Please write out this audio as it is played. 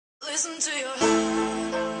Listen to your heart.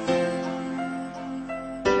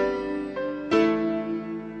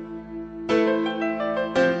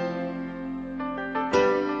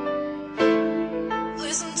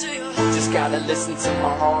 Listen to your heart. Just gotta listen to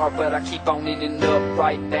my heart, but I keep on ending up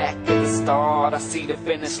right back at the start. I see the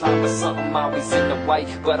finish line, but something always in the way.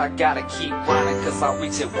 But I gotta keep running, cause I'll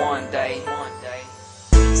reach it one day.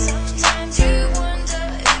 Sometimes you wonder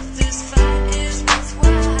if this fight is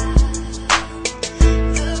worthwhile.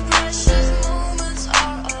 The precious moments are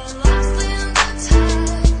all lost in the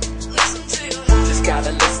time. Listen to your heart. Just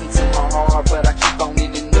gotta listen to my heart, but I keep on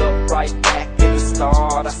ending up right back at the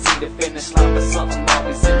start. I see the finish line, but something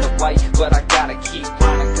always in the way. But I gotta keep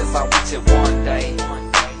running, cause I'll reach it one day.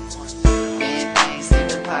 Anything's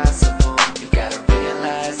even possible. You gotta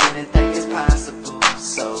realize anything is possible.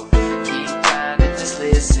 So keep grinding, just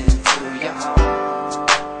listen to your heart.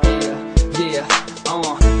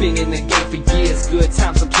 Been in the game for years, good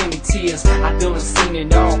times and plenty tears. I done seen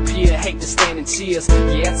it all, peer, hate to stand in cheers.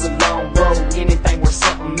 Yeah, it's a long road, anything worth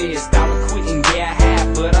something missed. I was quitting, yeah I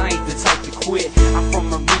have, but I ain't the type to quit. I'm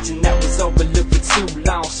from a region that was overlooked for too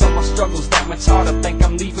long, so my struggles that much harder, think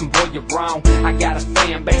I'm leaving, boy you're wrong. I got a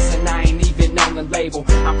fan base and I ain't even on the label.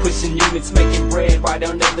 I'm pushing units, making bread right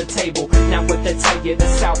under the table. Now what they tell you, the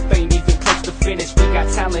South ain't even close to finish. We got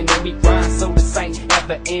talent and we grind, so this ain't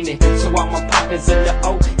ever ending. So all my partners in the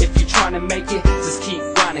O, if you tryna make it, just keep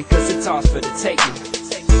grinding, cause it's ours for the taking.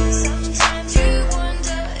 Sometimes you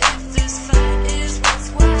wonder if this fight is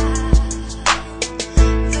worthwhile.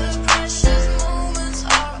 The precious moments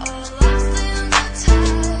are all lost in the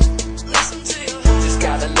time. Listen to your heart. Just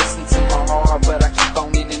gotta listen to my heart, but I keep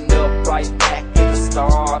on ending up right back at the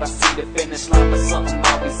start. I see the finish line, but something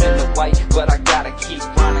always in the way. But I gotta keep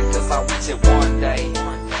running, cause I'll reach it one day.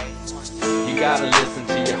 You gotta listen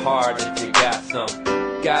to your heart if you got something.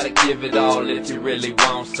 Gotta give it all if you really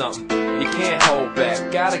want something. You can't hold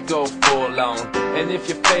back, gotta go full on. And if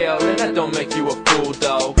you fail, then that don't make you a fool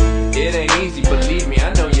though. It ain't easy, believe me,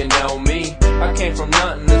 I know you know me. I came from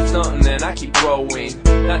nothing to something and I keep growing.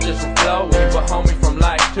 Not just from flowing, but homie from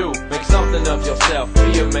life too. Make something of yourself,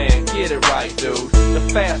 be a man, get it right dude. The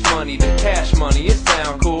fast money, the cash money, it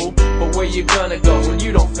sound cool, but where you gonna go when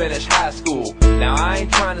you don't finish high school? Now I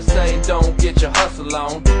ain't trying to say don't get your hustle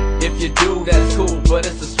on. If you do, that's cool, but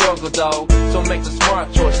it's a struggle though. So make the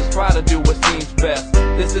smart choices, try to do what seems best.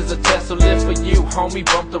 This is a test, so live for you, homie,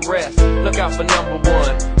 bump the rest. Look out for number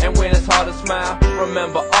one, and when it's hard to smile,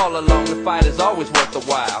 remember all along the fight is always worth the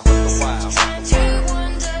while. Sometimes you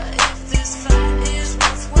wonder if this fight is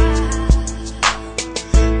worthwhile.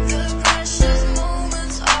 The precious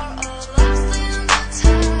moments are all lost in the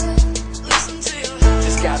time. Listen to your heart.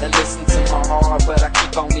 Just gotta listen to my heart, but I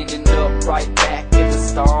keep on ending up right back at the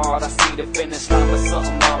start. I see the finish line, but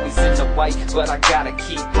something always in the way. But I gotta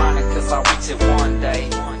keep running, cause I'll reach it one day.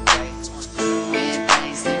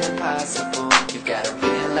 Anything's even possible. You gotta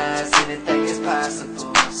realize anything is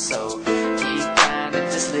possible. So keep grinding,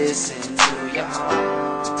 just listen to your heart.